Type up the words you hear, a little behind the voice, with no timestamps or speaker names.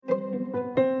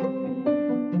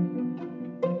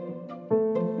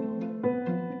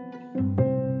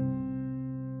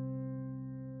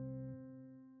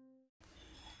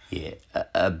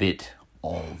a bit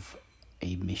of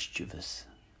a mischievous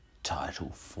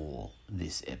title for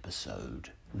this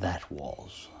episode. That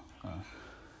was.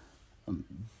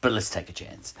 But let's take a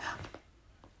chance.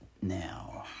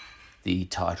 Now, the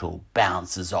title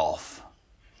bounces off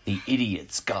the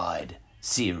Idiot's Guide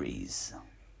series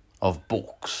of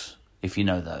books, if you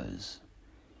know those,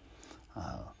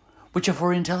 which are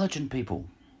for intelligent people.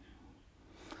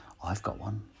 I've got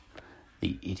one.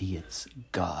 The Idiot's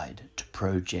Guide to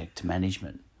Project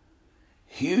Management.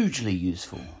 Hugely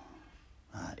useful.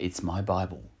 It's my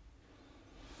Bible.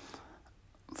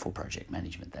 For project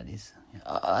management, that is.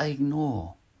 I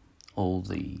ignore all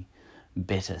the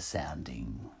better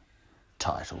sounding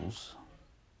titles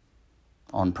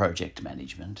on project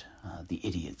management. The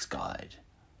Idiot's Guide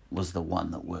was the one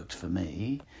that worked for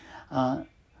me.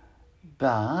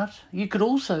 But you could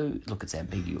also, look, it's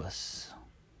ambiguous.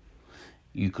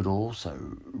 You could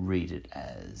also read it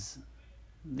as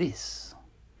this.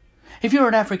 If you're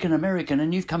an African American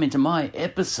and you've come into my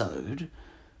episode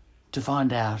to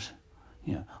find out,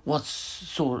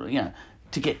 what's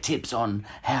to get tips on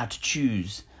how to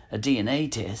choose a DNA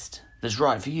test that's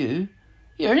right for you,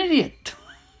 you're an idiot.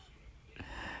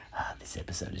 This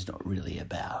episode is not really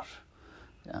about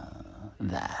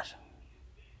that.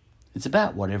 It's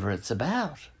about whatever it's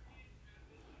about.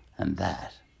 And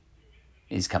that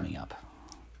is coming up.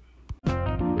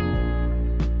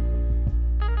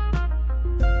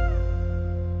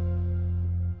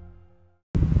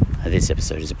 This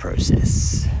episode is a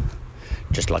process,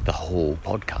 just like the whole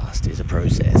podcast is a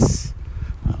process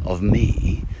of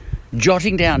me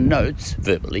jotting down notes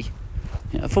verbally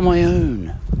for my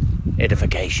own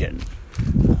edification.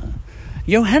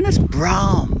 Johannes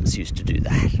Brahms used to do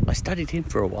that. I studied him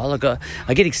for a while ago.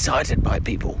 I get excited by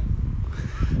people,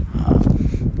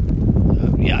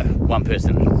 one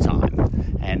person at a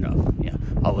time, and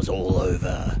I was all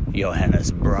over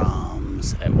Johannes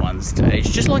Brahms at one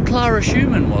stage, just like Clara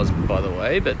Schumann was, by the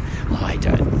way, but I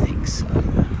don't think so.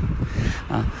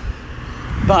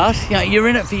 But you're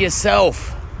in it for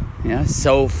yourself,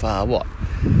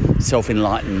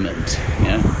 self-enlightenment.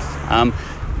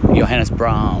 Johannes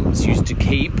Brahms used to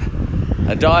keep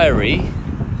a diary,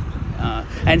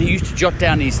 and he used to jot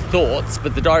down his thoughts,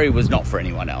 but the diary was not for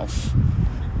anyone else.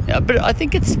 But I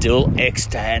think it's still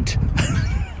extant.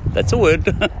 That's a word.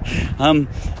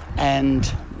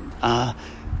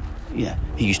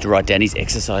 He used to write down his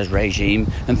exercise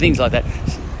regime and things like that.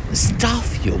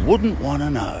 Stuff you wouldn't want to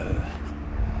know.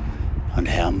 And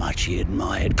how much he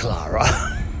admired Clara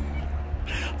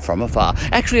from afar.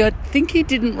 Actually, I think he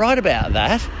didn't write about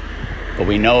that, but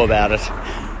we know about it.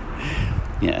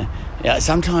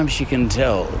 Sometimes you can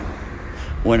tell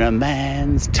when a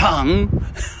man's tongue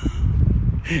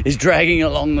is dragging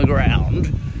along the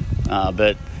ground,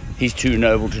 but he's too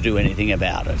noble to do anything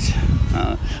about it.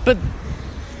 But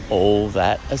all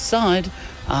that aside,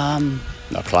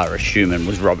 Clara Schumann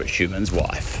was Robert Schumann's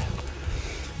wife.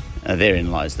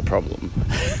 Therein lies the problem.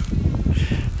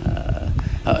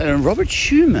 And Robert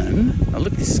Schumann,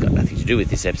 look, this has got nothing to do with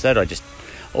this episode,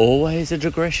 always a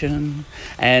digression.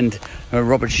 And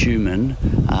Robert Schumann,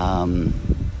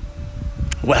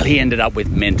 he ended up with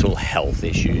mental health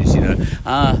issues,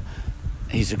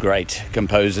 He's a great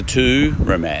composer too,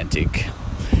 romantic.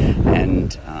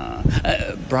 And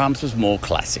Brahms was more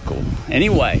classical.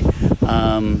 Anyway,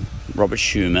 Robert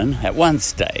Schumann, at one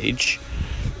stage,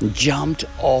 jumped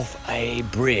off a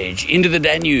bridge into the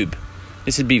Danube.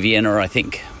 This would be Vienna, I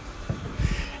think.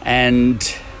 And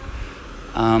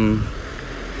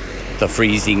the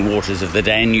freezing waters of the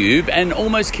Danube, and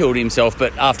almost killed himself,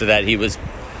 but after that he was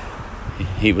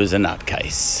a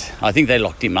nutcase. I think they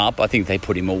locked him up. I think they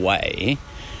put him away.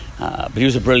 But he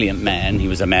was a brilliant man. He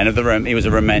was a man of the he was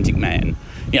a romantic man,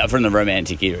 from the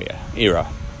romantic era.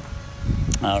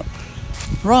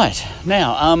 Right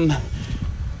now,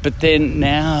 but then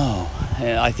now,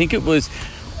 I think it was.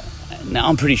 Now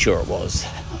I'm pretty sure it was.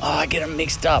 I get them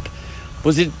mixed up.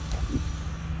 Was it?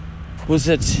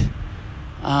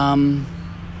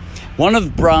 One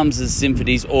of Brahms's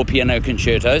symphonies or piano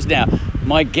concertos? Now,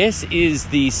 my guess is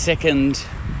the second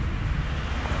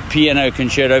piano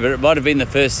concerto, but it might have been the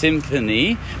first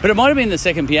symphony, but it might have been the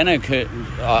second piano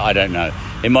I don't know.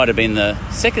 It might have been the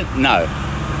second. No.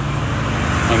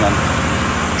 Hang on.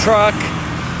 Truck.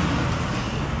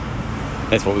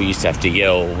 That's what we used to have to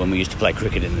yell when we used to play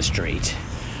cricket in the street.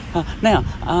 Now,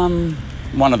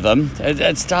 one of them,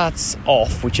 it starts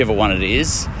off, whichever one it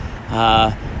is,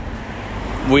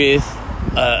 with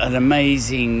an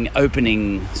amazing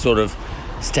opening sort of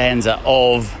stanza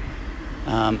of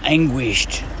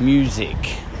anguished music.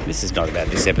 This is not about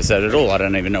this episode at all. I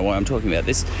don't even know why I'm talking about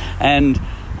this. And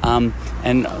And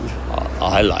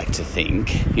I like to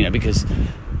think, because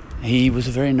he was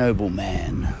a very noble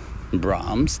man,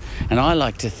 Brahms, and I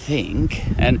like to think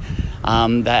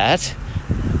that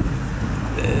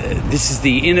this is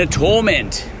the inner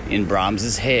torment in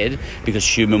Brahms's head, because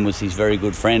Schumann was his very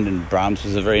good friend and Brahms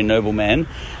was a very noble man,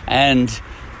 and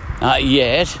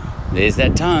yet there's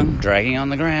that tongue dragging on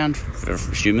the ground for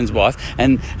Schumann's wife,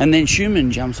 and then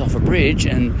Schumann jumps off a bridge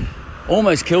and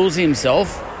almost kills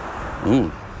himself.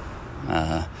 Ooh,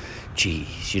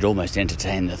 geez, you'd almost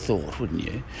entertain the thought, wouldn't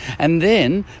you? And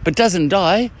then, but doesn't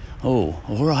die. Oh,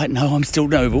 all right, no, I'm still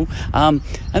noble. And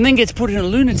then gets put in a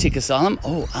lunatic asylum.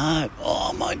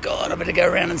 Oh my God, I better go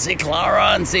around and see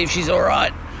Clara and see if she's all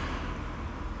right.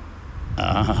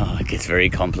 It gets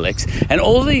very complex. And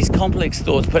all these complex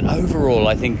thoughts, but overall,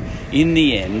 I think, in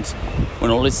the end, when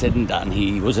all is said and done,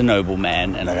 he was a noble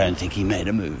man, and I don't think he made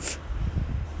a move.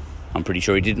 I'm pretty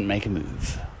sure he didn't make a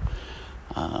move.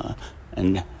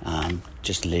 And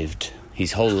just lived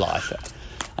his whole life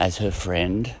as her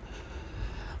friend.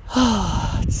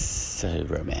 It's so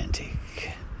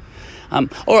romantic.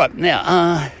 All right,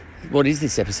 now, what is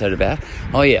this episode about?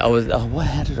 Oh, yeah,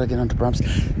 how did I get onto Brahms?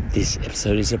 This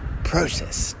episode is a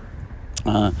process.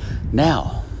 Of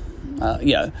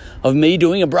me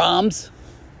doing a Brahms,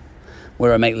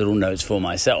 where I make little notes for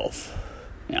myself,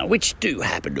 which do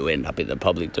happen to end up in the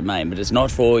public domain, but it's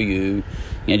not for you.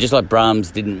 Just like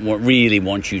Brahms didn't really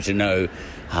want you to know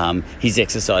his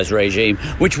exercise regime,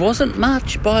 which wasn't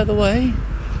much, by the way.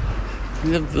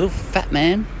 He's a little fat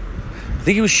man. I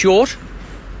think he was short.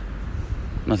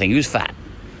 I think he was fat.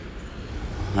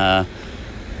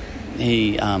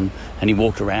 He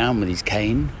walked around with his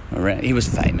cane. He was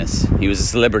famous. He was a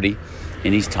celebrity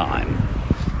in his time.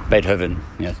 Beethoven,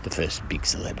 the first big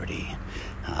celebrity.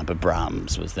 But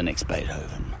Brahms was the next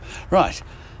Beethoven. Right.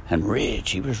 And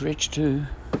rich. He was rich too.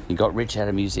 He got rich out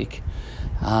of music.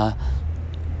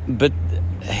 But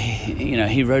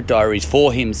he wrote diaries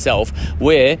for himself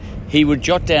where he would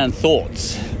jot down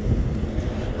thoughts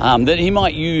that he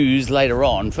might use later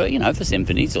on for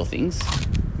symphonies or things,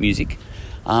 music,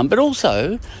 but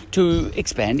also to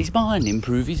expand his mind,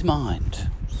 improve his mind.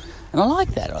 And I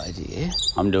like that idea.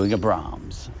 I'm doing a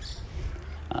Brahms.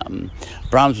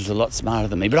 Brahms was a lot smarter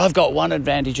than me, but I've got one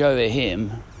advantage over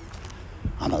him.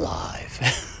 I'm alive.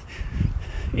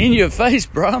 In your face,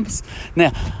 Brahms.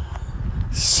 Now,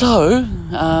 so,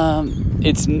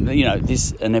 it's,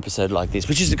 an episode like this,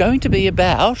 which is going to be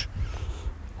about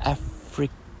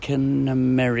African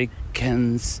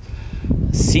Americans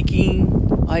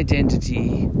seeking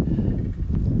identity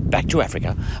back to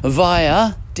Africa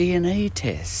via DNA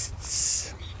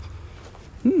tests.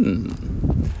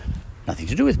 Nothing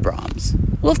to do with Brahms.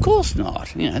 Well, of course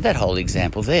not. That whole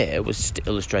example there was to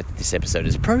illustrate that this episode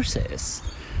is a process.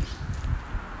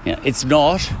 It's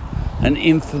not an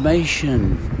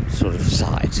information sort of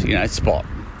site, spot,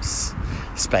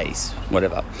 space,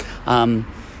 whatever. A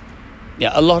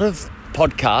lot of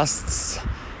podcasts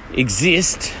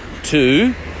exist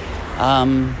to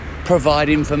provide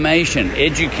information,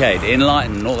 educate,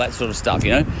 enlighten, all that sort of stuff,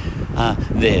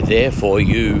 They're there for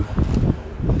you,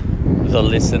 the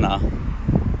listener.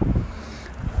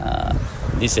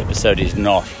 This episode is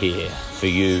not here for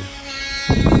you,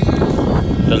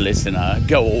 the listener.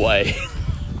 Go away.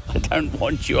 I don't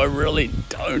want you, I really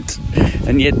don't.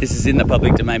 And yet this is in the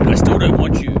public domain, but I still don't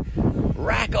want you.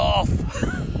 Rack off.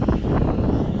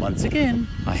 Once again,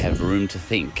 I have room to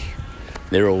think.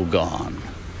 They're all gone.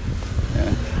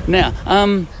 Now,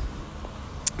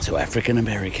 so African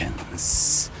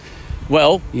Americans.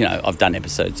 Well, I've done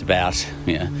episodes about,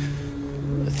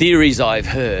 theories I've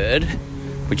heard,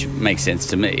 which makes sense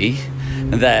to me,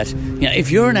 that,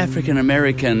 if you're an African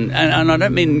American, and I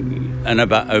don't mean an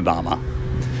Obama,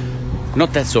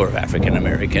 not that sort of African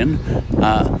American.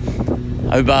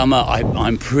 Obama,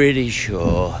 I'm pretty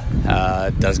sure,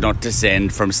 does not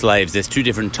descend from slaves. There's two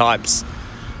different types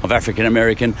of African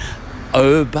American.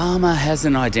 Obama has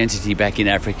an identity back in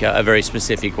Africa, a very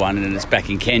specific one, and it's back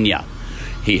in Kenya.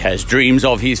 He has dreams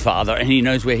of his father, and he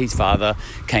knows where his father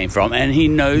came from, and he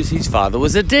knows his father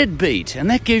was a deadbeat,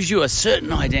 and that gives you a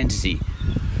certain identity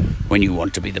when you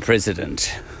want to be the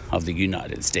president of the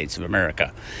United States of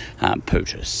America.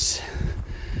 POTUS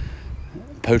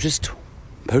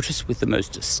with the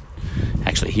mostest.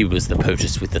 Actually, he was the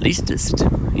POTUS with the leastest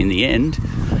in the end.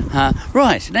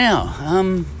 Right, now,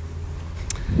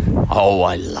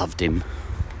 I loved him.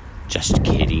 Just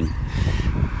kidding.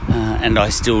 And I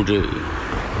still do.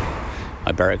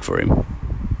 I barrack for him.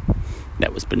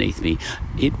 That was beneath me.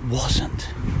 It wasn't.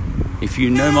 If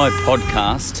you know my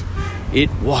podcast,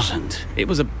 it wasn't. It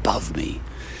was above me.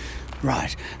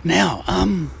 Right. Now,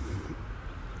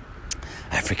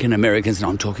 African Americans, and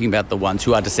I'm talking about the ones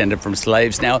who are descended from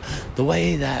slaves. Now, the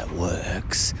way that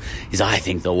works is I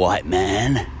think the white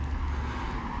man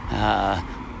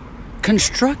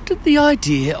constructed the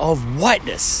idea of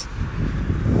whiteness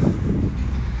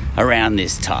around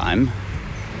this time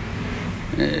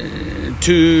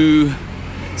to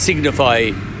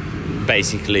signify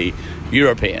basically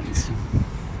Europeans.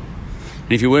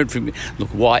 And if you weren't from... Look,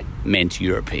 white meant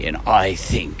European, I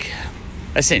think,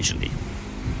 essentially.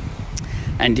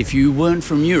 And if you weren't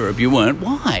from Europe, you weren't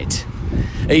white,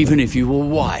 even if you were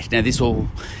white. Now, this all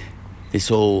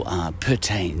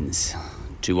pertains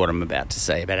to what I'm about to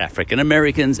say about African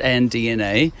Americans and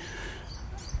DNA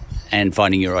and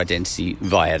finding your identity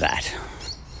via that.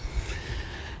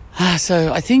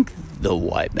 So I think the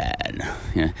white man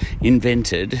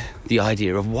invented the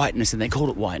idea of whiteness, and they called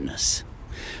it whiteness.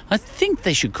 I think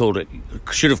they should have called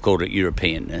it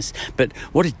Europeanness, but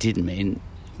what it did mean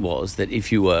was that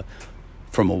if you were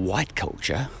from a white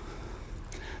culture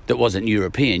that wasn't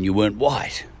European, you weren't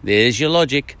white. There's your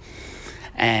logic.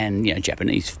 And,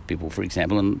 Japanese people, for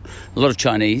example, and a lot of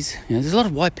Chinese, there's a lot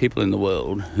of white people in the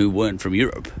world who weren't from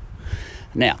Europe.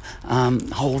 Now,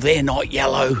 they're not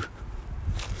yellow.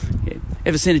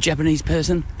 Ever seen a Japanese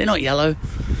person? They're not yellow.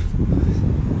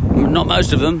 Not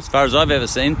most of them, as far as I've ever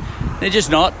seen. They're just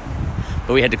not.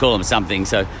 But we had to call them something,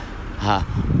 so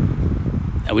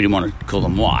we didn't want to call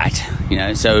them white,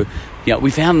 So,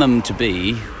 we found them to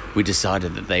be, we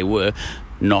decided that they were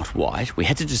not white. We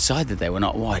had to decide that they were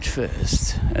not white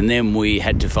first. And then we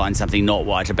had to find something not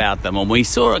white about them. And we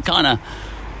saw it they were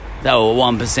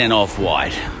 1% off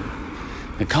white.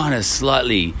 A kind of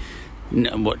slightly,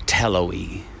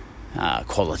 tallowy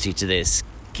quality to their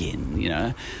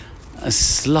skin, a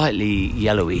slightly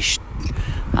yellowish,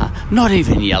 not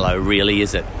even yellow really,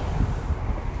 is it?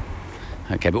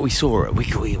 Okay, but we saw it,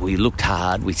 we looked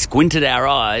hard, we squinted our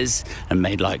eyes and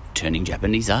made like turning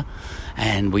Japanese,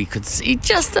 and we could see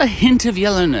just a hint of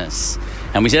yellowness.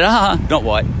 And we said, not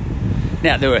white.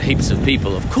 Now, there were heaps of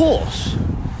people, of course,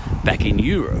 back in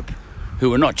Europe who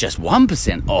were not just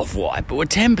 1% off white, but were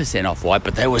 10% off white,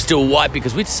 but they were still white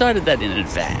because we decided that in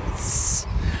advance.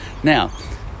 Now,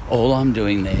 all I'm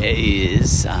doing there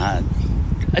is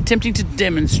attempting to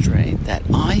demonstrate that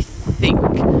I think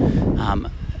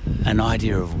an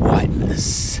idea of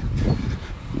whiteness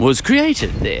was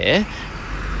created there,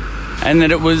 and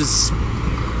that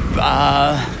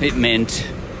it meant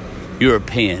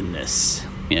Europeanness.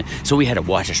 So we had a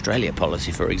white Australia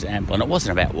policy, for example, and it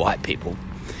wasn't about white people.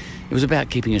 It was about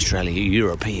keeping Australia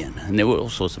European, and there were all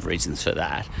sorts of reasons for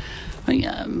that.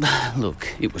 Look,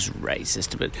 it was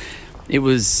racist, but it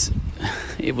was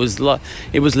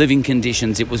living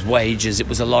conditions, it was wages, it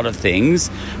was a lot of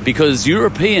things, because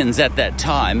Europeans at that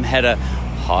time had a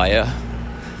higher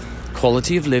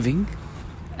quality of living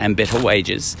and better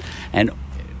wages, and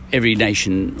every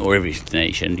nation,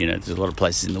 there's a lot of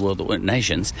places in the world that weren't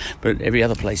nations, but every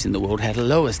other place in the world had a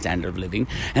lower standard of living,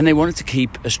 and they wanted to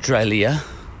keep Australia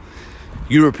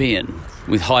European,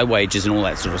 with high wages and all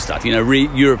that sort of stuff.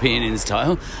 European in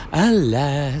style.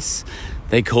 Alas,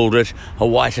 they called it a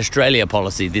white Australia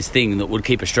policy, this thing that would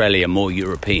keep Australia more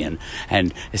European,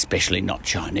 and especially not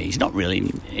Chinese, not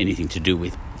really anything to do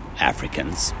with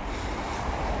Africans.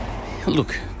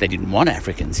 Look, they didn't want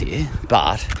Africans here,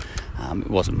 but it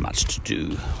wasn't much to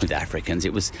do with Africans.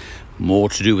 It was more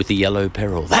to do with the yellow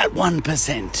peril, that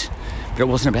 1%. But it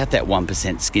wasn't about that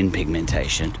 1% skin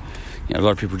pigmentation. A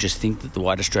lot of people just think that the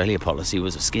white Australia policy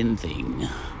was a skin thing.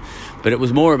 But it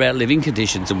was more about living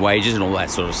conditions and wages and all that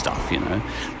sort of stuff,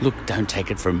 Look, don't take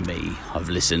it from me. I've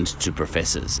listened to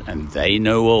professors and they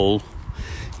know all.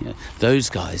 Those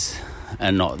guys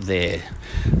are not there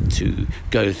to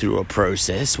go through a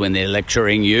process when they're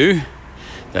lecturing you.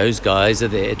 Those guys are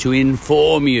there to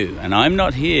inform you. And I'm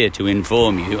not here to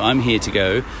inform you. I'm here to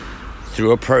go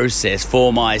through a process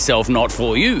for myself, not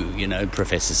for you.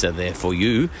 Professors are there for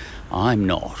you. I'm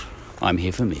not. I'm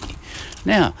here for me.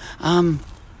 Now,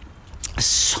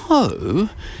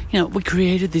 we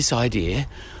created this idea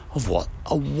of what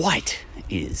a white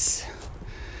is.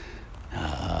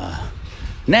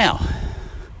 Now,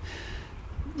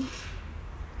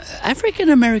 African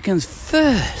Americans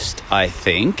first, I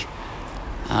think,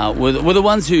 were the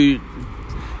ones who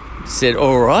said,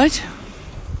 all right,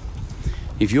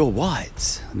 if you're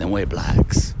whites, then we're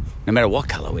blacks, no matter what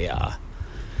colour we are.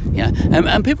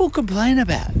 And people complain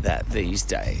about that these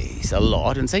days a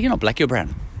lot and say, you're not black, you're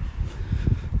brown.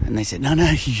 And they said, no,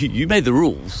 you made the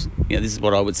rules. This is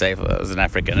what I would say if I was an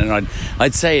African. And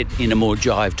I'd say it in a more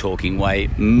jive-talking way.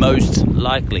 Most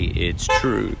likely it's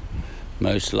true.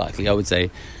 Most likely I would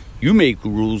say, you make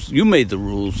rules, you made the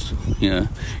rules.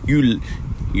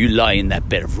 you lie in that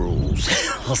bed of rules,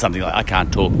 or something like that. I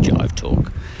can't talk jive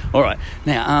talk. All right,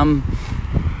 now,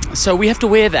 so we have to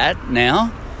wear that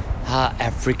now.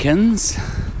 Africans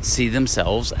see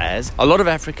themselves as, a lot of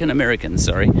African Americans,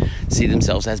 see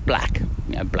themselves as black.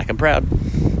 Black and proud,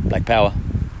 black power.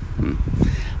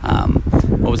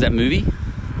 What was that movie?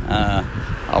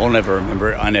 I will never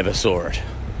remember it. I never saw it.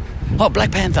 Oh,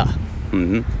 Black Panther.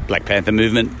 Black Panther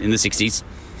movement in the 60s.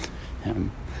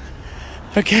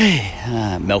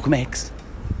 Malcolm X.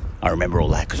 I remember all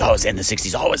that because I was in the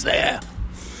 60s. I was there.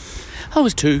 I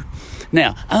was 2.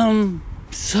 Now,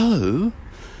 so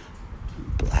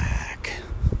black.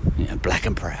 Black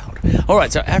and proud. All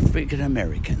right, so African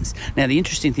Americans. Now, the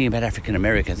interesting thing about African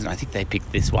Americans, and I think they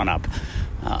picked this one up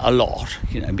a lot,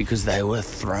 because they were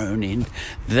thrown in.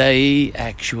 They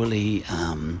actually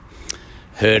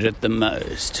heard it the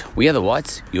most. We are the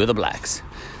whites, you're the blacks.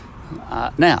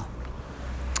 Now,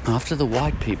 after the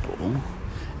white people,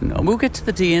 and we'll get to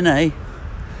the DNA,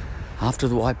 after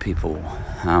the white people,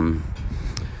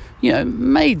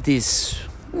 made this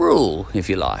rule, if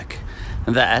you like,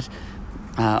 that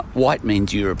white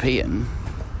means European,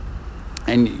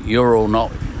 and you're all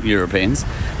not Europeans.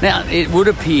 Now, it would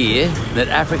appear that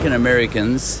African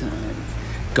Americans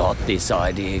got this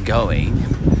idea going,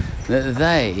 that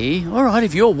they, all right,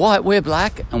 if you're white, we're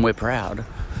black, and we're proud.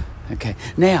 Okay,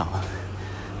 now,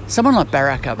 someone like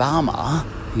Barack Obama,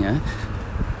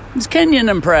 is Kenyan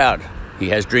and proud. He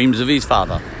has dreams of his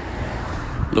father.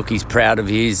 Look, he's proud of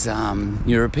his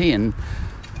European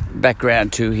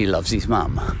background too. He loves his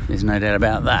mum. There's no doubt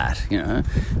about that.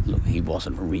 Look, he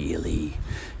wasn't really.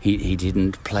 He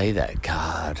didn't play that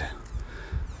card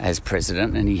as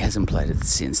president, and he hasn't played it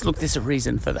since. Look, there's a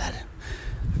reason for that.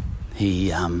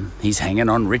 He's hanging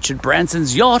on Richard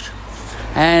Branson's yacht,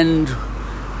 and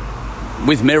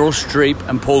with Meryl Streep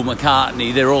and Paul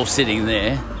McCartney, they're all sitting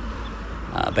there.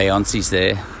 Beyonce's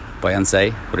there.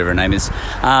 Beyonce, whatever her name is.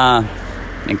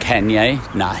 And Kanye,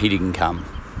 nah, he didn't come.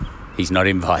 He's not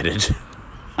invited.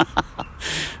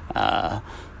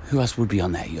 Who else would be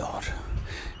on that yacht?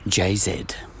 Jay-Z.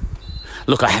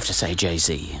 Look, I have to say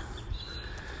Jay-Z.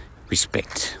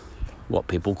 Respect what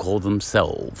people call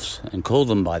themselves and call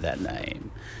them by that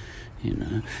name.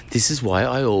 This is why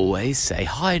I always say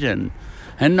Haydn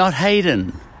and not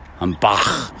Hayden. I'm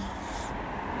Bach.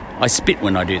 I spit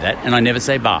when I do that, and I never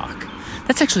say Bach.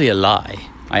 That's actually a lie.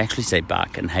 I actually say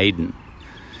Bach and Haydn.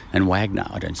 And Wagner.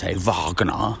 I don't say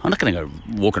Wagner. I'm not going to go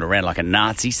walking around like a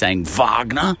Nazi saying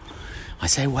Wagner. I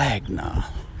say Wagner.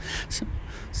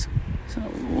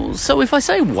 So if I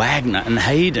say Wagner and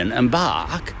Haydn and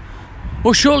Bach,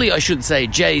 well, surely I should say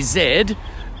Jay-Z.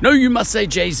 No, you must say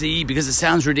Jay-Z because it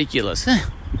sounds ridiculous. I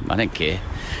don't care.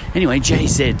 Anyway,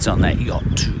 Jay-Z's on that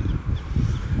yacht too.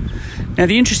 Now,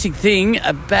 the interesting thing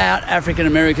about African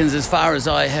Americans, as far as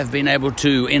I have been able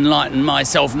to enlighten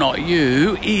myself, not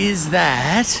you, is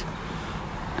that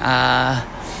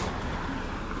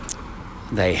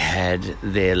they had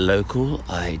their local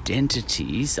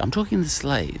identities. I'm talking the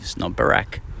slaves, not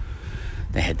Barack.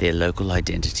 They had their local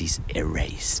identities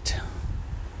erased.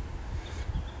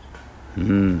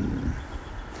 Where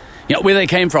they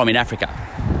came from in Africa.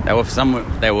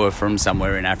 They were from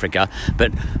somewhere in Africa,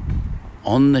 but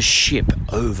on the ship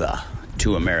over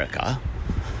to America,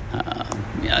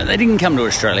 they didn't come to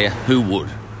Australia. Who would?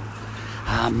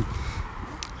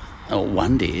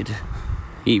 One did.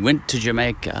 He went to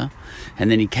Jamaica, and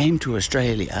then he came to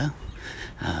Australia,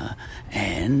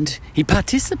 and he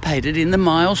participated in the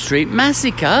Miles Street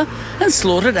Massacre and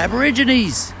slaughtered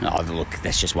Aborigines. Oh, look,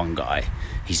 that's just one guy.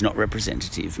 He's not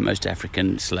representative. Most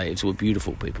African slaves were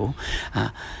beautiful people.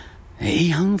 He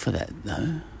hung for that,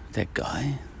 though, that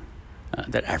guy.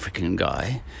 That African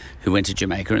guy who went to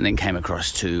Jamaica and then came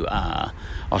across to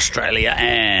Australia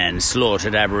and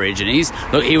slaughtered Aborigines.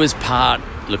 Look, he was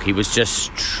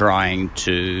just trying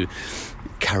to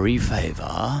curry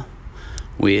favour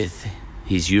with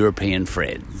his European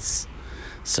friends.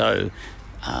 So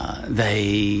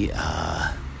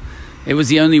it was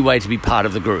the only way to be part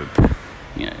of the group,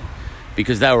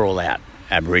 because they were all out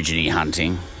Aborigine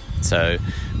hunting. So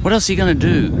what else are you going to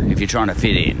do if you're trying to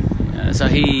fit in? So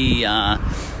he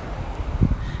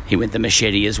went the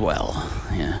machete as well.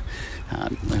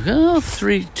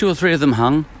 Two or three of them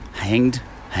hanged.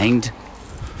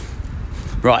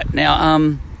 Right,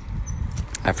 now,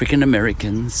 African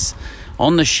Americans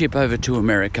on the ship over to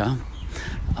America,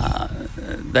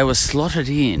 they were slotted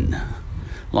in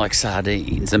like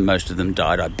sardines, and most of them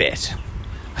died, I bet.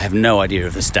 I have no idea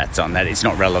of the stats on that. It's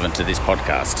not relevant to this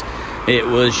podcast. It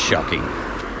was shocking.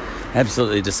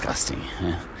 Absolutely disgusting.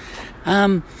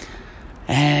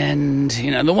 And,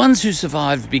 you know, the ones who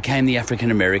survived became the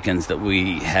African Americans that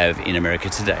we have in America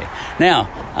today. Now,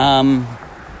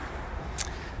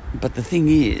 but the thing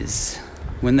is,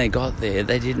 when they got there,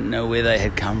 they didn't know where they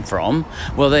had come from.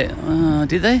 Well,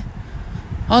 did they?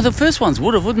 Oh, the first ones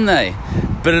would have, wouldn't they?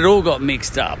 But it all got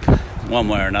mixed up one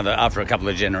way or another after a couple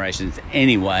of generations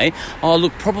anyway. Oh,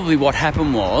 look, probably what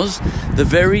happened was the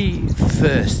very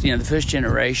first, the first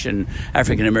generation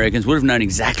African Americans would have known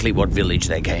exactly what village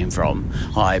they came from,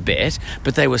 I bet.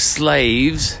 But they were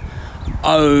slaves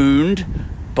owned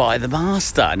by the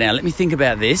master. Now, let me think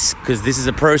about this, because this is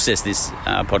a process, this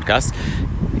podcast.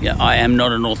 I am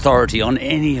not an authority on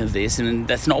any of this, and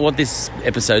that's not what this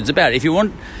episode's about. If you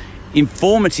want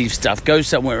informative stuff, go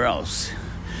somewhere else.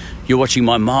 You're watching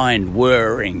my mind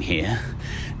whirring here.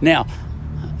 Now,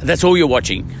 that's all you're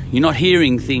watching. You're not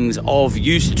hearing things of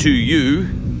use to you.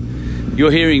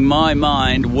 You're hearing my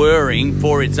mind whirring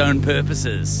for its own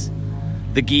purposes.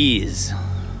 The gears.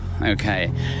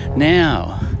 Okay.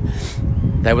 Now,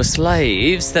 they were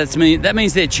slaves. That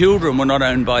means their children were not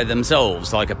owned by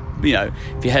themselves. Like, if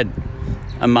you had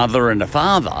a mother and a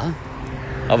father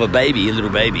of a little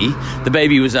baby, the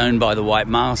baby was owned by the white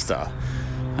master.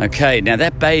 Okay, now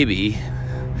that baby,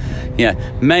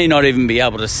 may not even be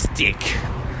able to stick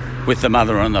with the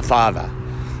mother and the father.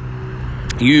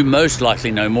 You most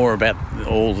likely know more about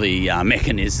all the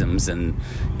mechanisms and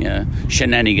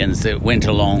shenanigans that went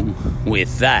along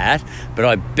with that, but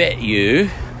I bet you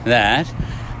that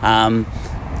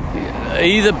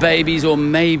either babies or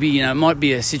maybe it might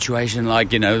be a situation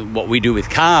like what we do with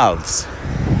calves,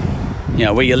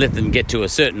 where you let them get to a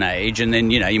certain age and then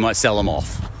you might sell them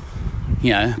off.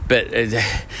 But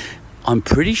I'm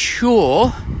pretty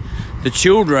sure the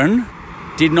children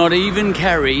did not even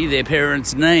carry their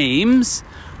parents' names,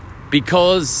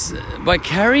 because by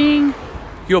carrying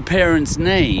your parents'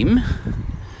 name,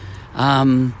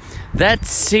 that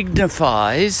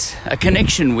signifies a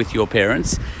connection with your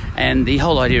parents, and the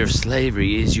whole idea of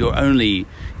slavery is your only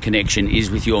connection is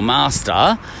with your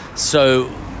master. So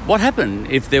what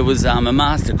happened if there was a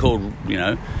master called,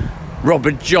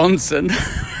 Robert Johnson?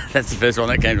 That's the first one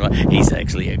that came to mind. He's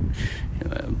actually a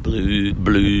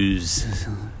blues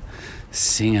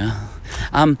singer.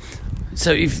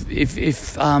 So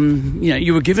if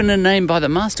you were given a name by the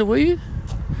master, were you?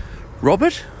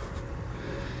 Robert?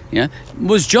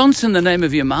 Was Johnson the name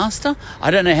of your master?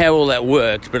 I don't know how all that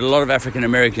worked, but a lot of African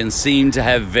Americans seem to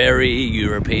have very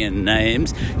European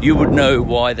names. You would know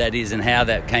why that is and how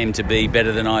that came to be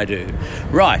better than I do.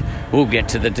 Right, we'll get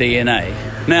to the DNA.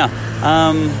 Now,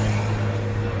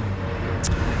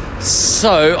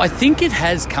 so I think it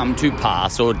has come to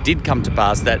pass, or did come to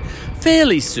pass, that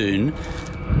fairly soon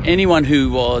anyone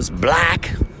who was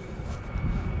black,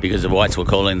 because the whites were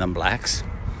calling them blacks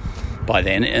by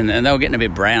then, and they were getting a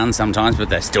bit brown sometimes, but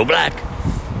they're still black.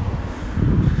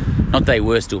 Not they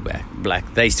were still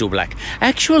black, they still black.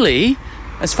 Actually,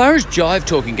 as far as jive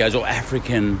talking goes, or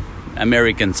African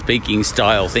American speaking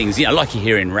style things, like you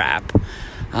hear in rap,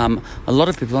 a lot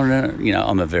of people,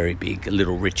 I'm a very big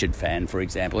Little Richard fan, for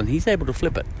example, and he's able to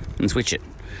flip it and switch it.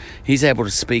 He's able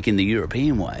to speak in the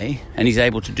European way, and he's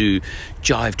able to do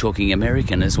jive talking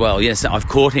American as well. Yes, I've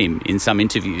caught him in some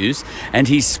interviews, and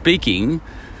he's speaking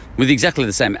with exactly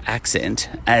the same accent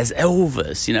as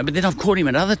Elvis, but then I've caught him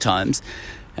at other times,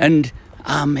 and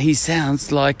he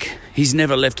sounds like he's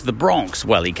never left the Bronx.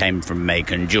 Well, he came from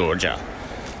Macon, Georgia,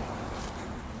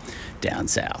 down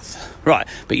south. Right,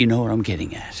 but you know what I'm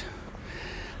getting at.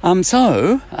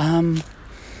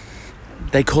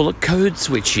 They call it code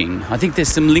switching. I think there's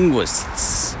some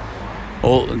linguists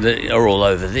that are all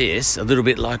over this, a little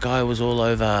bit like I was all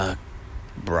over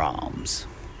Brahms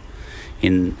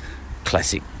in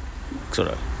classic sort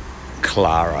of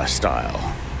Clara style.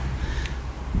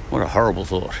 What a horrible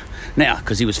thought. Now,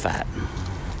 because he was fat.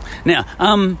 Now,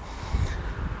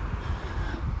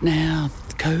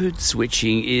 code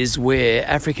switching is where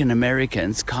African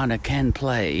Americans kind of can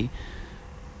play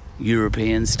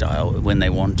European style when they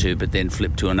want to, but then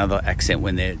flip to another accent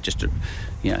when they're just,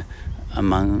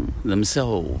 among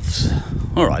themselves.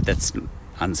 All right, that's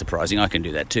unsurprising. I can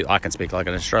do that too. I can speak like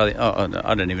an Australian. Oh,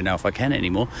 I don't even know if I can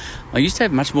anymore. I used to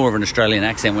have much more of an Australian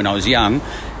accent when I was young.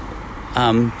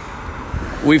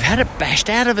 We've had it bashed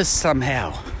out of us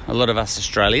somehow. A lot of us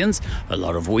Australians,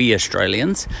 we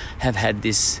Australians have had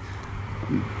this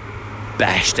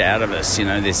bashed out of us,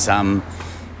 this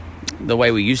the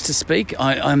way we used to speak.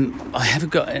 I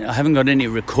haven't got any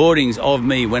recordings of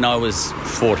me when I was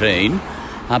 14,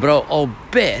 but I'll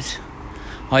bet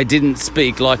I didn't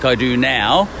speak like I do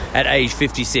now at age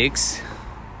 56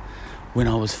 when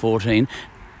I was 14.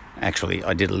 Actually,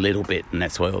 I did a little bit, and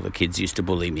that's why all the kids used to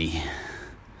bully me.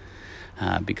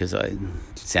 because I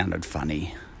sounded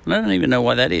funny. And I don't even know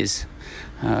why that is.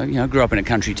 Grew up in a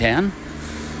country town,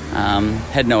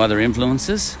 had no other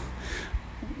influences.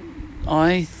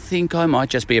 I think I might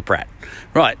just be a prat.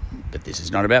 Right, but this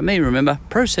is not about me, remember?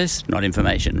 Process, not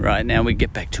information. Right, now we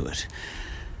get back to it.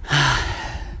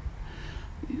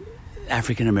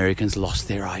 African Americans lost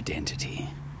their identity.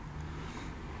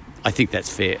 I think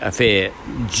that's a fair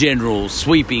general,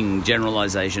 sweeping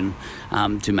generalisation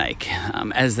to make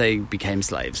as they became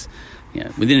slaves,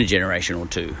 within a generation or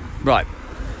two. Right.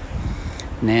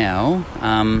 Now,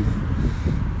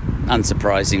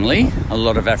 unsurprisingly, a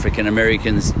lot of African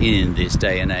Americans in this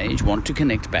day and age want to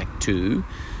connect back to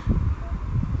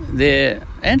their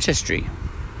ancestry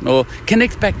or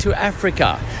connect back to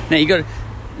Africa.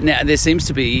 Now there seems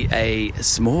to be a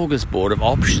smorgasbord of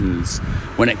options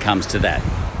when it comes to that.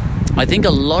 I think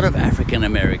a lot of African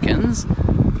Americans,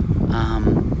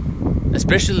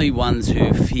 especially ones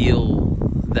who feel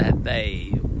that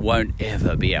they won't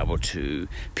ever be able to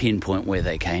pinpoint where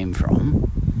they came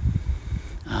from,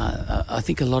 I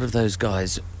think a lot of those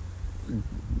guys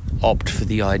opt for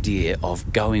the idea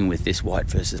of going with this white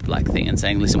versus black thing and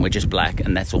saying, listen, we're just black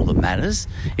and that's all that matters.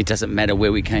 It doesn't matter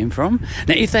where we came from.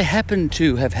 Now, if they happen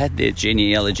to have had their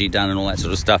genealogy done and all that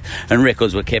sort of stuff and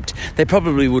records were kept, they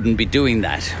probably wouldn't be doing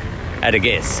that at a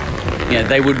guess.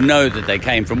 They would know that they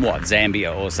came from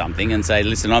Zambia or something, and say,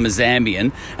 listen, I'm a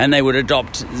Zambian, and they would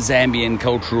adopt Zambian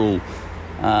cultural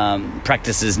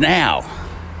practices now,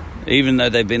 even though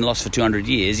they've been lost for 200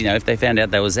 years. If they found out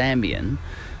they were Zambian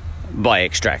by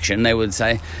extraction, they would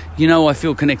say, I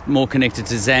feel more connected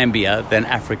to Zambia than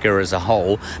Africa as a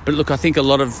whole. But look, I think a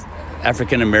lot of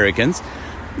African Americans,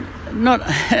 not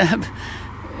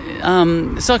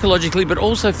psychologically, but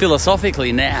also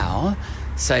philosophically now,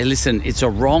 say, listen, it's a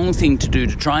wrong thing to do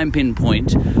to try and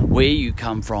pinpoint where you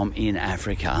come from in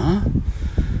Africa,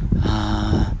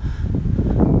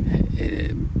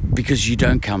 because you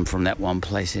don't come from that one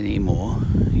place anymore.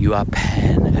 You are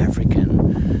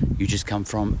Pan-African. You just come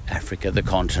from Africa, the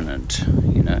continent,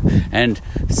 And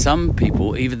some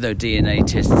people, even though DNA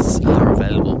tests are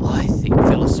available, I think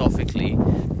philosophically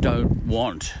don't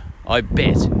want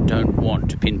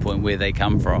to pinpoint where they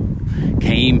come from,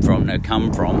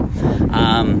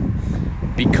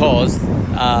 because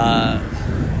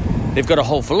they've got a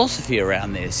whole philosophy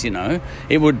around this,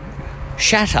 It would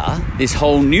shatter this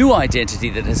whole new identity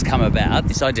that has come about,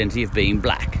 this identity of being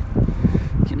black,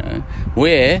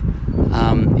 where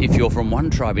if you're from one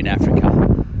tribe in Africa,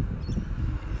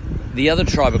 the other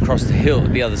tribe across the hill,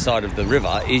 the other side of the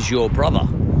river, is your brother.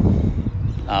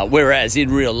 Whereas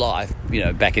in real life,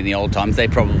 back in the old times, they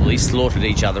probably slaughtered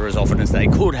each other as often as they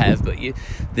could have. But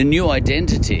the new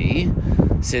identity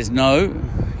says no,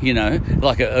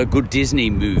 like a good Disney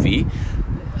movie,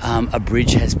 a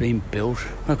bridge has been built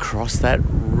across that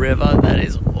river. That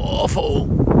is awful.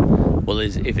 Well,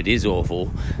 if it is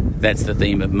awful, that's the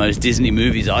theme of most Disney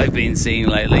movies I've been seeing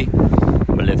lately.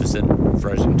 Maleficent,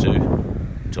 Frozen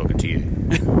 2, talking to you.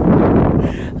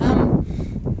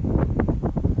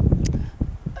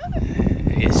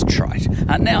 Yes, trite.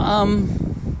 And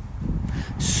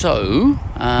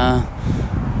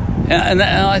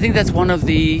I think that's one of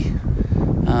the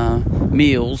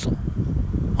meals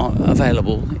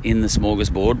available in the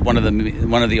smorgasbord. One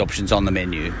of the options on the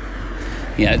menu.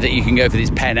 That you can go for this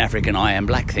Pan-African I am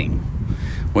black thing,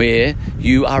 where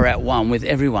you are at one with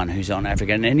everyone who's on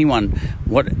Africa, and anyone,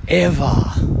 whatever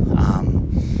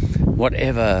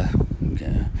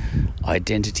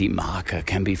identity marker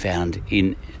can be found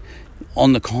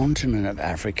on the continent of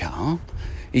Africa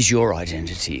is your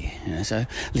identity. So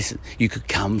listen, you could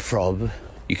come from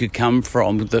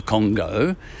the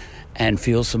Congo and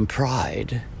feel some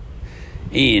pride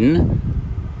in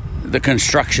the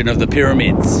construction of the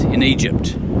pyramids in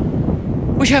Egypt,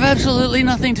 which have absolutely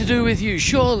nothing to do with you,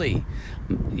 surely.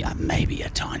 Yeah, maybe a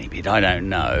tiny bit, I don't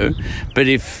know. But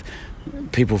if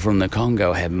people from the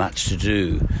Congo have much to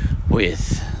do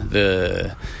with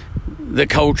the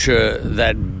culture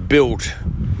that built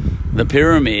the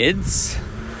pyramids,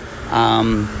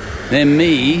 then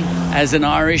me, as an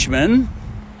Irishman,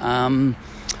 I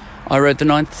wrote the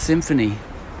Ninth Symphony.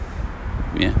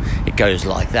 It goes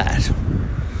like that.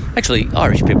 Actually,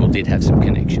 Irish people did have some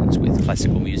connections with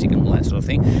classical music and all that sort of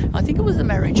thing. I think it was The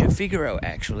Marriage of Figaro,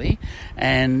 actually.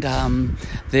 And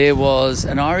there was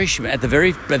an Irishman at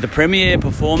the premiere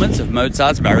performance of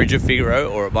Mozart's Marriage of Figaro,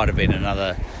 or it might have been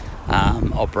another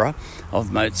opera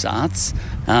of Mozart's.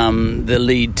 The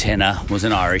lead tenor was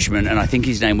an Irishman, and I think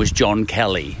his name was John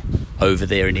Kelly, over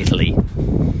there in Italy.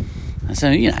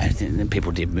 So,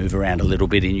 people did move around a little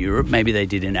bit in Europe. Maybe they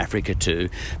did in Africa too.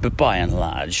 But by and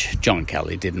large, John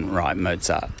Kelly didn't write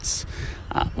Mozart's,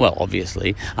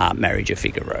 obviously, Marriage of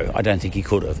Figaro. I don't think he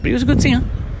could have, but he was a good singer.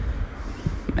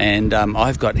 And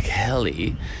I've got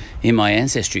Kelly in my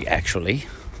ancestry, actually.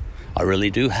 I really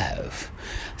do have.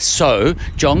 So,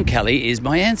 John Kelly is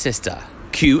my ancestor.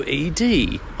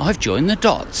 QED. I've joined the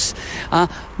dots.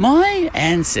 My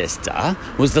ancestor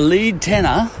was the lead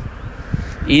tenor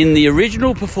in the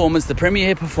original performance, the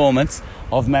premiere performance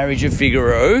of Marriage of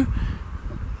Figaro,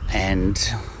 and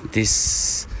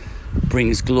this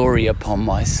brings glory upon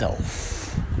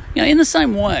myself. In the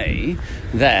same way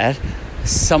that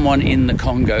someone in the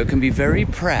Congo can be very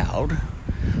proud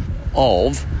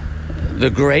of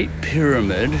the Great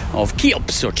Pyramid of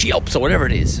Cheops or whatever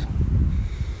it is.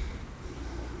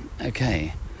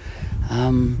 Okay.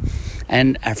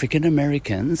 And African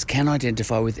Americans can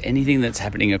identify with anything that's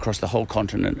happening across the whole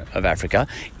continent of Africa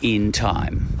in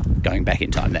time, going back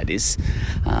in time, that is.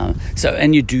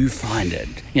 And you do find it.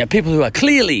 People who are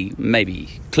clearly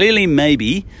maybe,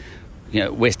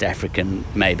 West African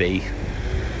maybe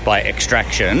by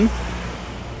extraction,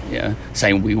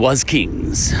 saying we was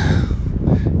kings,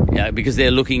 because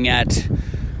they're looking at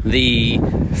the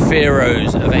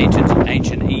pharaohs of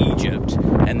ancient Egypt,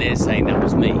 and they're saying that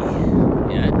was me.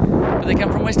 But they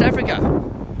come from West Africa.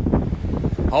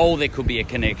 Oh, there could be a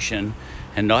connection.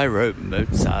 And I wrote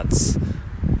Mozart's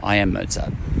I Am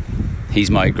Mozart.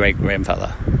 He's my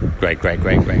great-grandfather.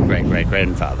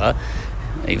 Great-great-great-great-great-grandfather.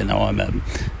 Even though I'm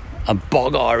a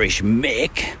bog Irish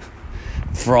mech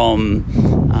from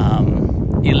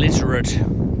illiterate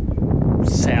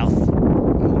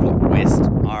West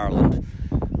Ireland,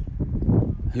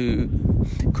 who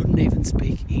couldn't even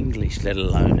speak English, let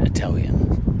alone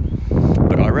Italian.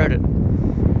 But I wrote it.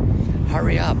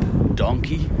 Hurry up,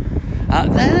 donkey.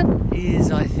 That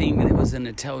is, I think, there was an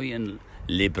Italian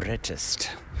librettist.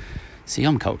 See,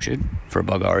 I'm cultured for a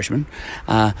bog Irishman,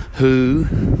 who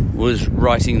was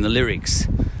writing the lyrics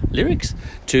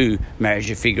to Marriage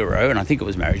of Figaro, and I think it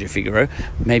was Marriage of Figaro.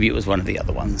 Maybe it was one of the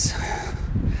other ones.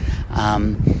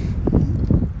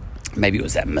 Maybe it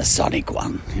was that Masonic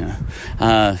one,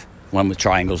 one with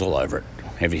triangles all over it.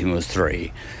 Everything was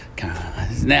 3.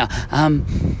 Now,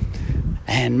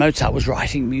 and Mozart was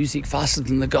writing music faster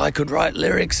than the guy could write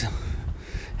lyrics.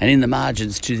 And in the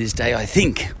margins to this day, I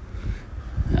think,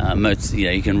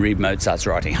 you can read Mozart's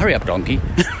writing. Hurry up, donkey.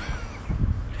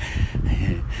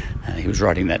 He was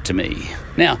writing that to me.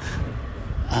 Now,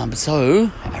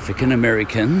 so African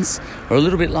Americans are a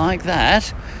little bit like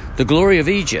that. The glory of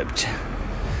Egypt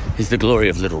is the glory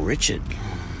of Little Richard.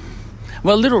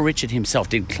 Well, Little Richard himself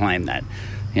did claim that.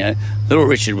 Little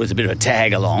Richard was a bit of a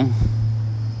tag-along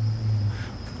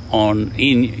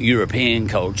in European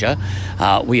culture.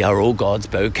 We are all God's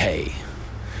bouquet.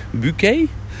 Bouquet?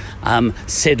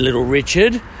 Said Little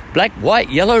Richard. Black, white,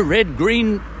 yellow, red,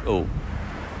 green. Oh,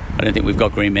 I don't think we've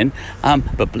got green men.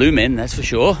 But blue men, that's for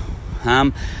sure.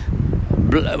 No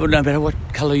matter what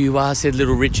colour you are, said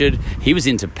Little Richard. He was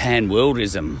into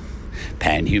pan-worldism,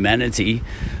 pan-humanity.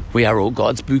 We are all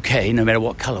God's bouquet, no matter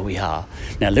what colour we are.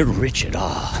 Now, Little Richard,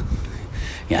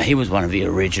 he was one of the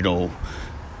original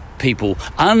people,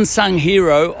 unsung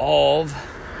hero of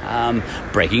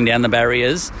breaking down the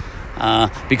barriers,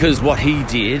 because what he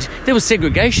did, there was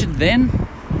segregation then,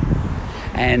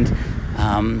 and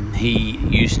he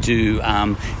used to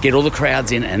get all the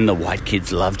crowds in, and the white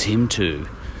kids loved him too.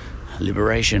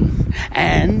 Liberation.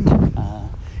 And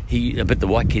but the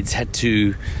white kids had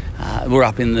to were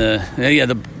up in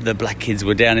the black kids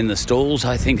were down in the stalls,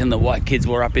 I think, and the white kids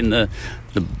were up in the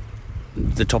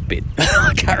top bit.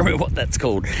 I can't remember what that's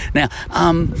called now.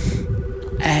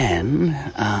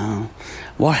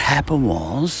 What happened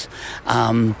was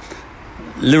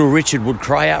Little Richard would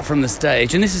cry out from the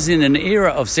stage, and this is in an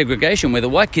era of segregation where the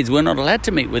white kids were not allowed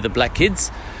to meet with the black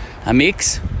kids, a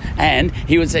mix, and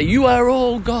he would say, "You are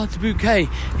all God's bouquet."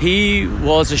 He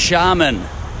was a shaman,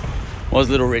 was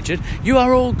Little Richard. "You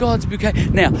are all God's bouquet."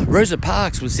 Now, Rosa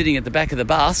Parks was sitting at the back of the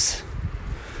bus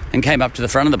and came up to the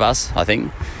front of the bus, I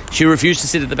think. She refused to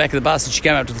sit at the back of the bus, and she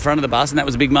came up to the front of the bus, and that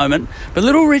was a big moment. But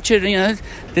Little Richard,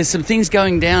 there's some things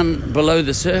going down below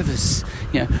the surface.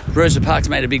 Rosa Parks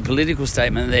made a big political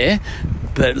statement there,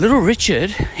 but Little Richard,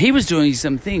 he was doing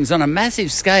some things on a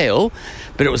massive scale,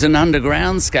 but it was an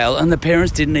underground scale, and the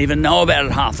parents didn't even know about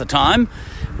it half the time.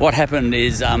 What happened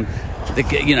is,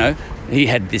 he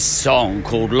had this song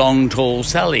called Long Tall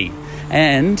Sally,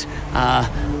 and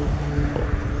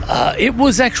it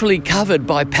was actually covered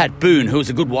by Pat Boone, who was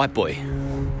a good white boy.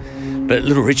 But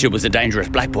Little Richard was a dangerous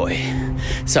black boy.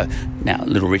 So, now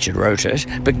Little Richard wrote it,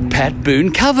 but Pat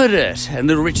Boone covered it. And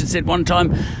Little Richard said one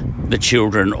time, the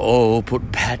children all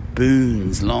put Pat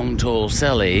Boone's Long Tall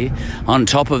Sally on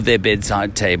top of their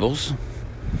bedside tables,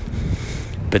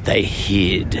 but they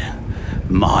hid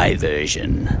my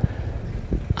version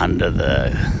under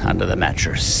the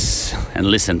mattress and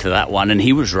listened to that one. And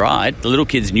he was right. The little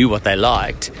kids knew what they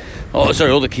liked. Oh,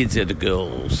 sorry, all the kids are the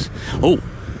girls. Oh,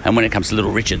 and when it comes to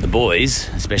Little Richard, the boys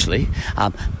especially,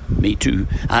 me too,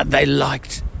 they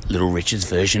liked Little Richard's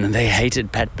version and they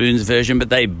hated Pat Boone's version, but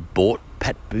they bought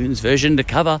Pat Boone's version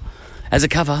as a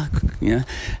cover, you know.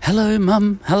 Hello,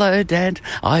 Mum. Hello, Dad.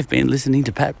 I've been listening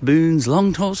to Pat Boone's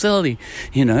Long Tall Sally,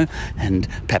 you know. And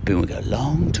Pat Boone would go,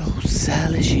 Long Tall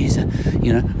Sally, she's a,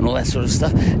 you know, and all that sort of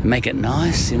stuff. And make it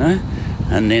nice, you know.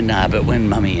 And then, but when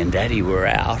Mummy and Daddy were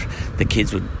out, the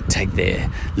kids would take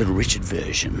their Little Richard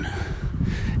version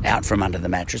out from under the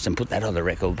mattress and put that on the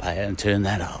record player and turn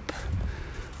that up.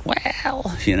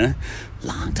 Well, you know,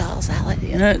 Long Tall Sally,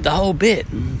 you know, the whole bit.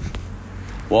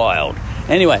 Wild.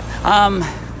 Anyway,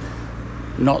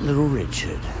 not Little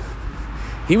Richard.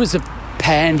 He was a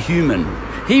pan-human.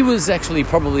 He was actually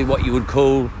probably what you would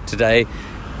call today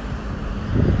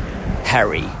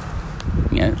Harry.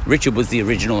 You know, Richard was the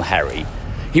original Harry.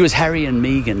 He was Harry and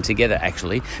Meghan together,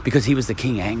 actually, because he was the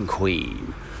king and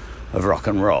queen of rock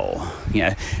and roll. You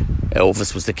know,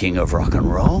 Elvis was the king of rock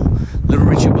and roll. Little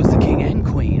Richard was the king and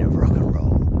queen of rock and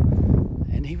roll.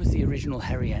 And he was the original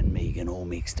Harry and Meghan all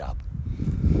mixed up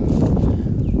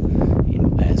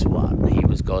as one. He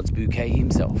was God's bouquet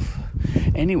himself.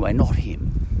 Anyway, not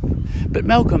him, but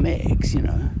Malcolm X. You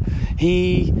know,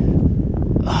 he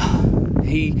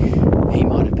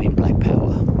might have been Black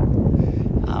Power,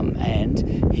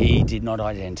 and he did not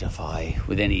identify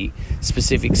with any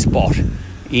specific spot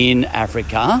in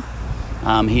Africa.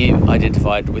 He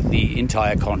identified with the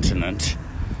entire continent.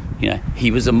 You know,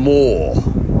 he was a Moor.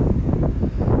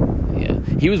 Yeah,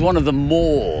 he was one of the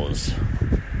Moors.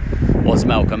 Was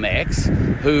Malcolm X,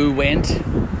 who went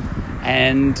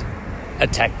and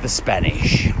attacked the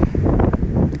Spanish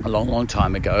a long, long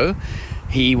time ago.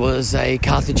 He was a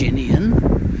Carthaginian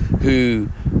who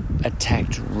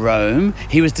attacked Rome.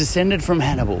 He was descended from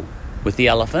Hannibal with the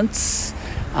elephants.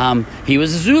 He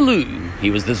was a Zulu.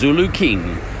 He was the Zulu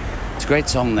king. It's a great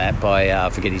song, that, by, I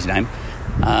forget his name.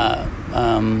 Oh,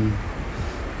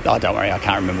 don't worry, I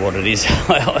can't remember what it is.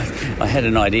 I had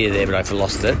an idea there, but I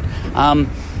lost it.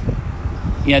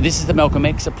 You know, this is the Malcolm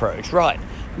X approach, right?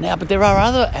 Now, but there are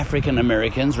other African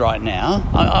Americans right now.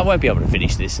 I won't be able to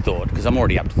finish this thought because I'm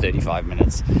already up to 35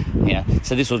 minutes. Yeah,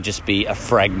 so this will just be a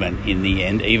fragment in the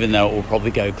end, even though it will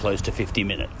probably go close to 50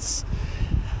 minutes.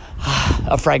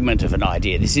 A fragment of an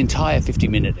idea. This entire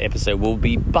 50-minute episode will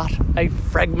be but a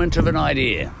fragment of an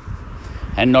idea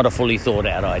and not a fully thought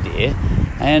out idea.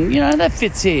 And, you know, that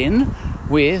fits in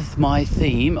with my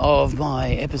theme of my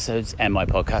episodes and my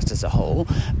podcast as a whole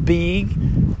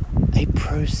being a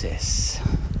process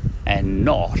and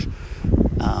not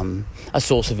a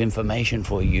source of information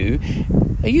for you.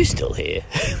 Are you still here?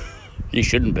 You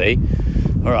shouldn't be.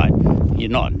 All right, you're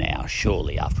not now,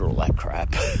 surely, after all that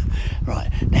crap. Right,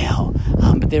 now,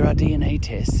 but there are DNA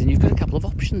tests, and you've got a couple of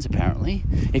options, apparently,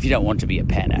 if you don't want to be a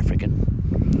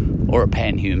Pan-African or a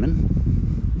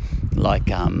Pan-Human, like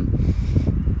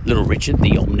Little Richard,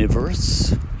 the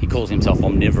omnivorous. He calls himself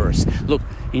omnivorous. Look,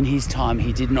 in his time,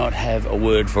 he did not have a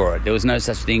word for it. There was no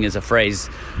such thing as a phrase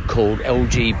called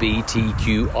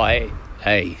LGBTQIA.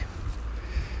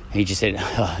 He just said,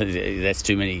 oh, that's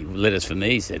too many letters for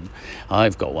me. He said,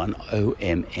 I've got one,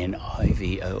 OMNIVOROUS,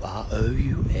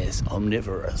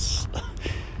 omnivorous.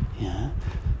 Yeah,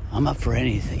 I'm up for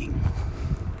anything.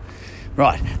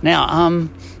 Right, now,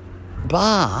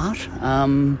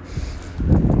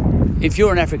 if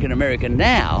you're an African American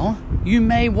now, you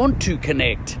may want to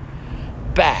connect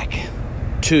back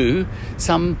to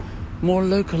some more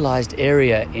localized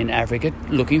area in Africa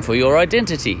looking for your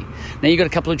identity. Now, you've got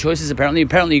a couple of choices, apparently.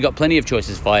 Apparently, you've got plenty of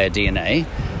choices via DNA.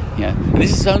 Yeah. And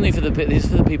this is only for the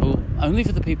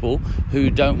people who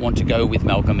don't want to go with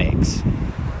Malcolm X.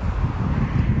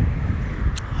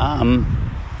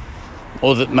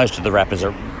 Or that most of the rappers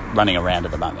are running around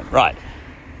at the moment. Right.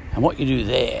 And what you do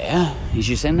there is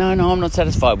you say, no, I'm not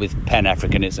satisfied with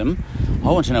Pan-Africanism. I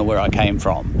want to know where I came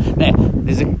from. Now,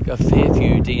 there's a fair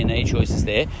few DNA choices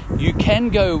there. You can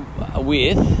go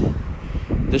with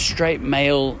the straight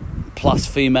male plus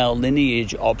female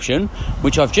lineage option,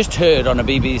 which I've just heard on a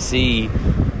BBC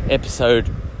episode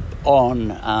on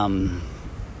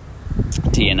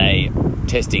DNA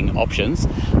testing options.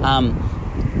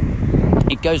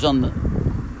 It goes on the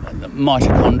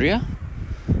mitochondria,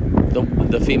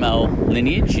 the female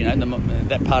lineage,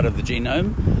 that part of the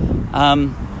genome.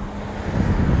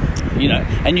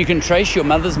 And you can trace your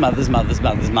mother's mother's mother's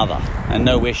mother's mother and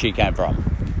know where she came from.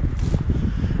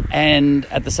 And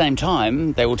at the same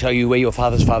time, they will tell you where your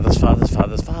father's father's father's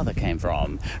father's father came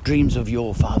from. Dreams of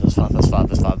your father's father's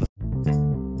father's father.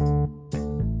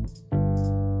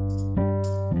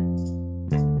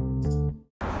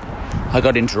 I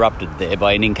got interrupted there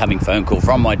by an incoming phone call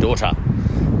from my daughter,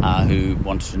 who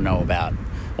wanted to know about...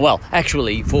 Well,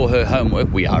 actually, for her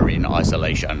homework, we are in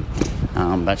isolation,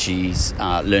 but she's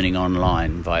learning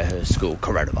online via her school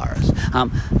coronavirus.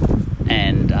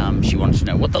 And she wanted to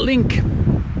know what a link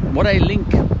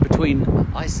between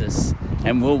ISIS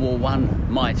and World War I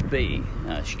might be.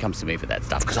 She comes to me for that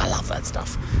stuff because I love that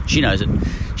stuff. She knows it.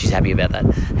 She's happy about that.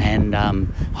 And I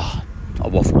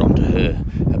waffled on to her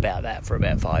about that for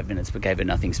about 5 minutes, but gave her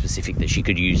nothing specific that she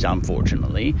could use,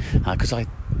 unfortunately, because I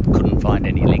couldn't find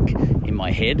any link in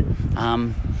my head.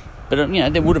 But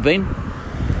there would have been.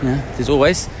 There's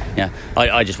always.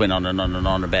 I just went on and on and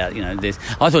on about, this.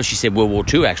 I thought she said World War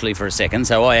II, actually, for a second,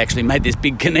 so I actually made this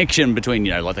big connection between,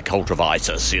 like the cult of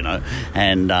ISIS,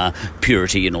 and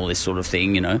purity and all this sort of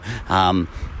thing,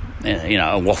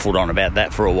 I waffled on about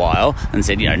that for a while and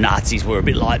said, Nazis were a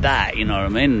bit like that, you know what I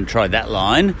mean, and tried that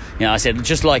line. I said,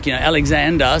 just like,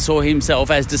 Alexander saw himself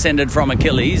as descended from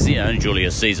Achilles,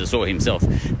 Julius Caesar saw himself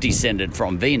descended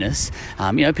from Venus.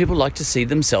 People like to see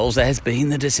themselves as being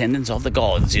the descendants of the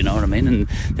gods, you know what I mean? And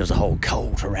there was a whole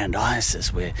cult around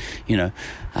Isis where,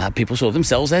 people saw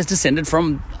themselves as descended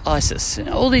from Isis.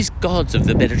 All these gods of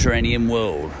the Mediterranean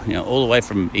world, all the way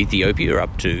from Ethiopia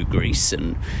up to Greece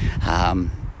and...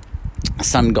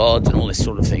 sun gods and all this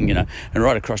sort of thing, and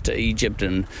right across to Egypt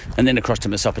and then across to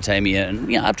Mesopotamia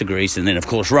and up to Greece, and then of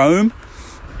course Rome.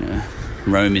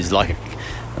 Rome is like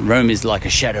a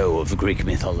shadow of Greek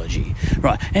mythology.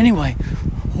 Right. Anyway,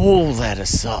 all that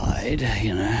aside,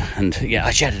 and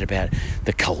I chatted about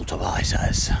the cult of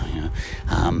ISIS,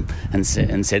 and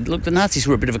said, look, the Nazis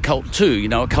were a bit of a cult too,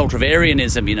 a cult of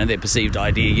Aryanism, their perceived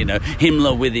idea,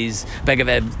 Himmler with his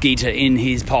Bhagavad Gita in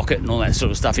his pocket and all that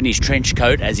sort of stuff, in his trench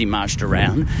coat as he marched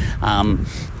around,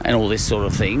 and all this sort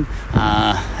of thing.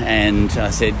 And I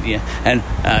said, and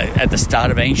at the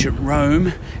start of ancient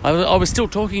Rome, I was still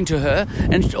talking to her,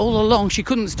 and all along she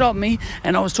couldn't stop me,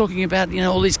 and I was talking about,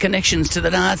 all these connections to the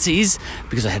Nazis,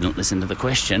 because I hadn't listened to the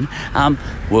question.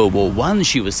 World War I,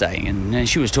 she was saying, and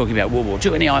she was talking about World War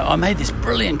II, and I made this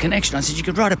brilliant connection. I said, you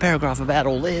could write a paragraph about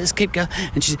all this, keep going.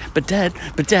 And she said, but Dad,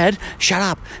 shut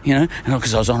up, and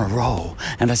because I was on a roll.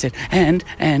 And I said, and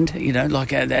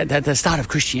like at the start of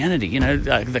Christianity,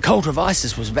 the cult of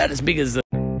ISIS was about as big as the...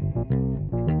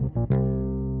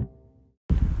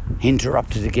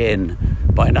 Interrupted again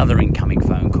by another incoming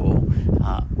phone call.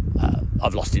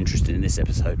 I've lost interest in this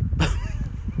episode.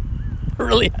 I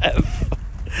really have.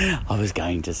 I was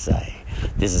going to say,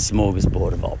 there's a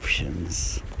smorgasbord of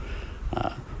options.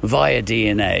 Via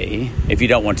DNA, if you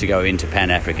don't want to go into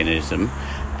Pan-Africanism,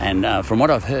 and from what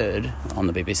I've heard on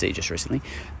the BBC just recently,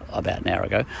 about an hour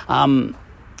ago,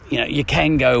 you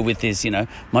can go with this,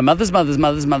 my mother's mother's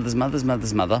mother's mother's mother's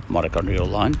mother's mother, mitochondrial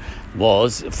line,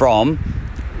 was from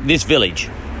this village,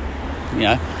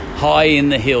 high in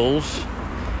the hills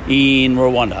in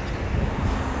Rwanda.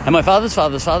 And my father's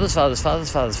father's father's father's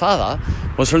father's father's father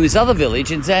was from this other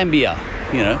village in Zambia,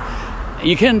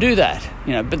 You can do that,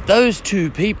 but those two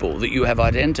people that you have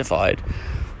identified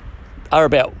are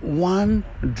about one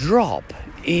drop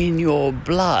in your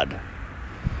blood.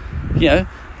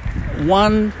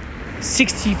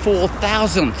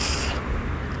 1/64,000th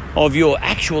of your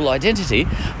actual identity.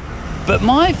 But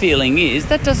my feeling is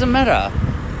that doesn't matter.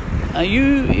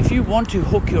 If you want to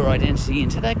hook your identity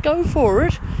into that, go for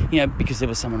it. Because there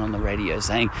was someone on the radio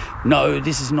saying, no,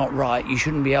 this is not right. You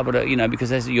shouldn't be able to,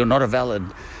 because you're not a valid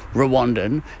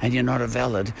Rwandan and you're not a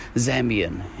valid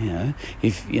Zambian.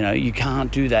 If, you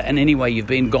can't do that. And anyway, you've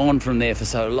been gone from there for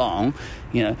so long.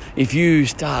 If you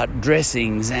start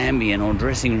dressing Zambian or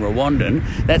dressing Rwandan,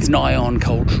 that's nigh on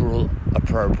cultural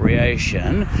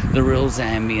appropriation. The real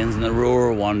Zambians and the real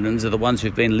Rwandans are the ones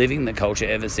who've been living the culture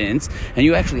ever since, and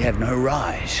you actually have no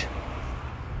right.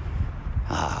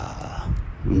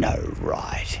 No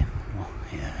right.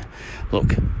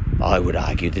 Look, I would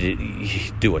argue that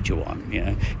you do what you want,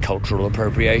 cultural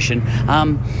appropriation.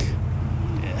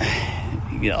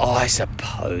 I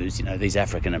suppose, these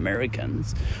African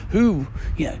Americans who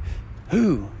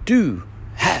do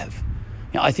have,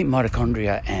 I think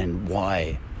mitochondria and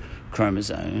Y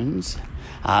chromosomes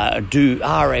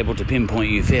are able to pinpoint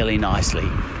you fairly nicely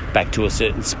back to a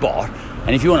certain spot,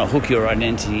 And if you want to hook your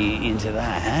identity into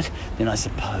that, then I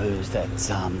suppose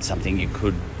that's something you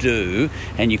could do,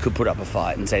 and you could put up a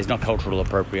fight and say it's not cultural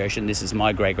appropriation. This is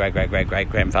my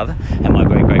great-great-great-great-great-grandfather and my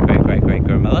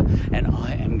great-great-great-great-great-grandmother, and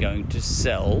I am going to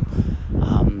sell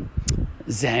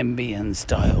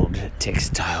Zambian-styled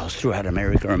textiles throughout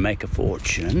America and make a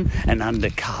fortune and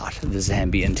undercut the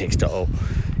Zambian textile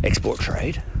export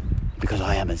trade because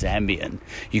I am a Zambian.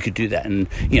 You could do that, and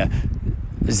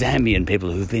Zambian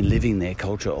people who've been living their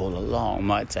culture all along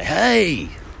might say, hey,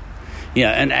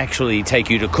 and actually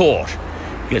take you to court.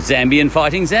 You got Zambian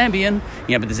fighting Zambian,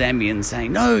 but the Zambians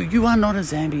saying, no, you are not a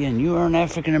Zambian, you are an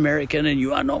African American and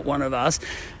you are not one of us.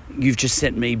 You've just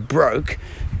sent me broke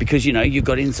because, you've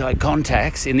got inside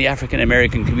contacts in the African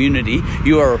American community.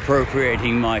 You are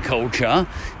appropriating my culture.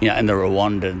 And the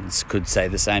Rwandans could say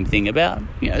the same thing about,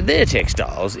 their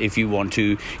textiles if you want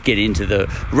to get into the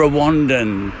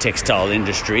Rwandan textile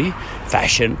industry,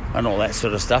 fashion and all that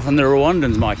sort of stuff. And the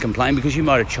Rwandans might complain because you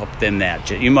might have chopped them out.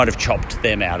 You might have chopped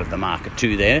them out of the market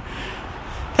too there.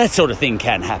 That sort of thing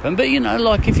can happen. But, if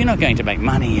you're not going to make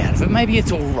money out of it, maybe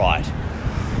it's all right.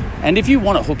 And if you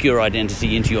want to hook your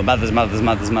identity into your mother's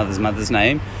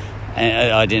name,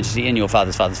 identity, and your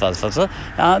father's,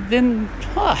 then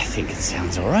I think it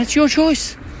sounds all right. It's your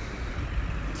choice.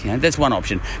 That's one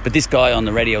option. But this guy on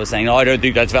the radio was saying, I don't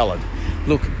think that's valid.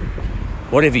 Look,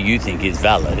 whatever you think is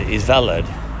valid is valid.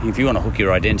 If you want to hook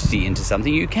your identity into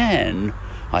something, you can,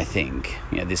 I think.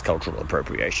 There's cultural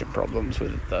appropriation problems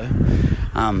with it, though.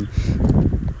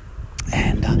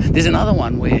 And there's another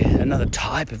another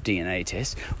type of DNA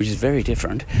test, which is very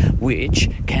different, which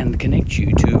can connect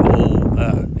you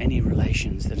to any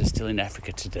relations that are still in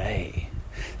Africa today.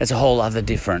 That's a whole other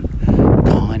different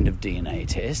kind of DNA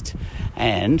test,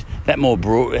 and that's more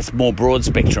broad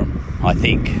spectrum, I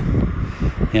think.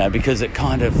 Because it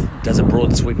kind of does a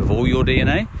broad sweep of all your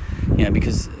DNA.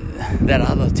 Because that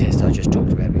other test I just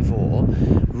talked about before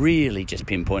really just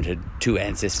pinpointed 2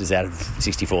 ancestors out of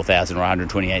 64,000 or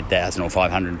 128,000 or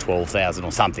 512,000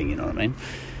 or something, you know what I mean?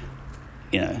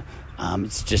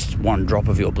 It's just one drop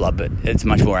of your blood, but it's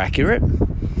much more accurate.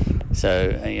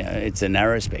 So, it's a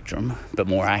narrow spectrum, but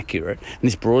more accurate. And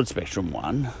this broad spectrum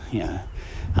one,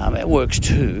 it works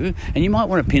too. And you might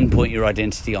want to pinpoint your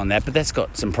identity on that, but that's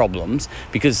got some problems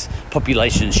because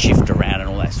populations shift around and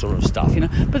all that sort of stuff,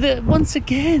 But once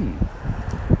again,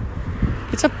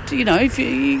 it's up to, if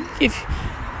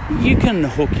you can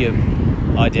hook your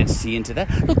identity into that.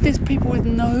 Look, there's people with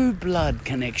no blood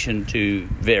connection to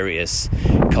various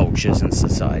cultures and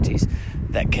societies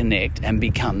that connect and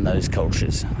become those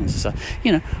cultures and society.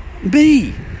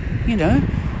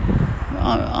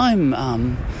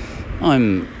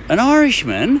 I'm an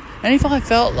Irishman, and if I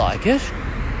felt like it,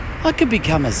 I could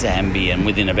become a Zambian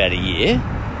within about a year.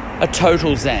 A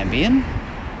total Zambian.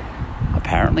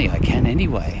 Apparently I can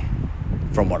anyway,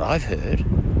 from what I've heard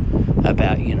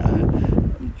about,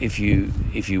 if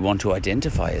you want to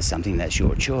identify as something, that's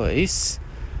your choice.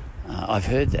 I've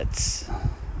heard that's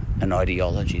an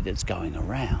ideology that's going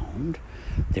around.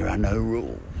 There are no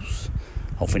rules.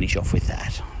 I'll finish off with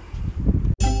that.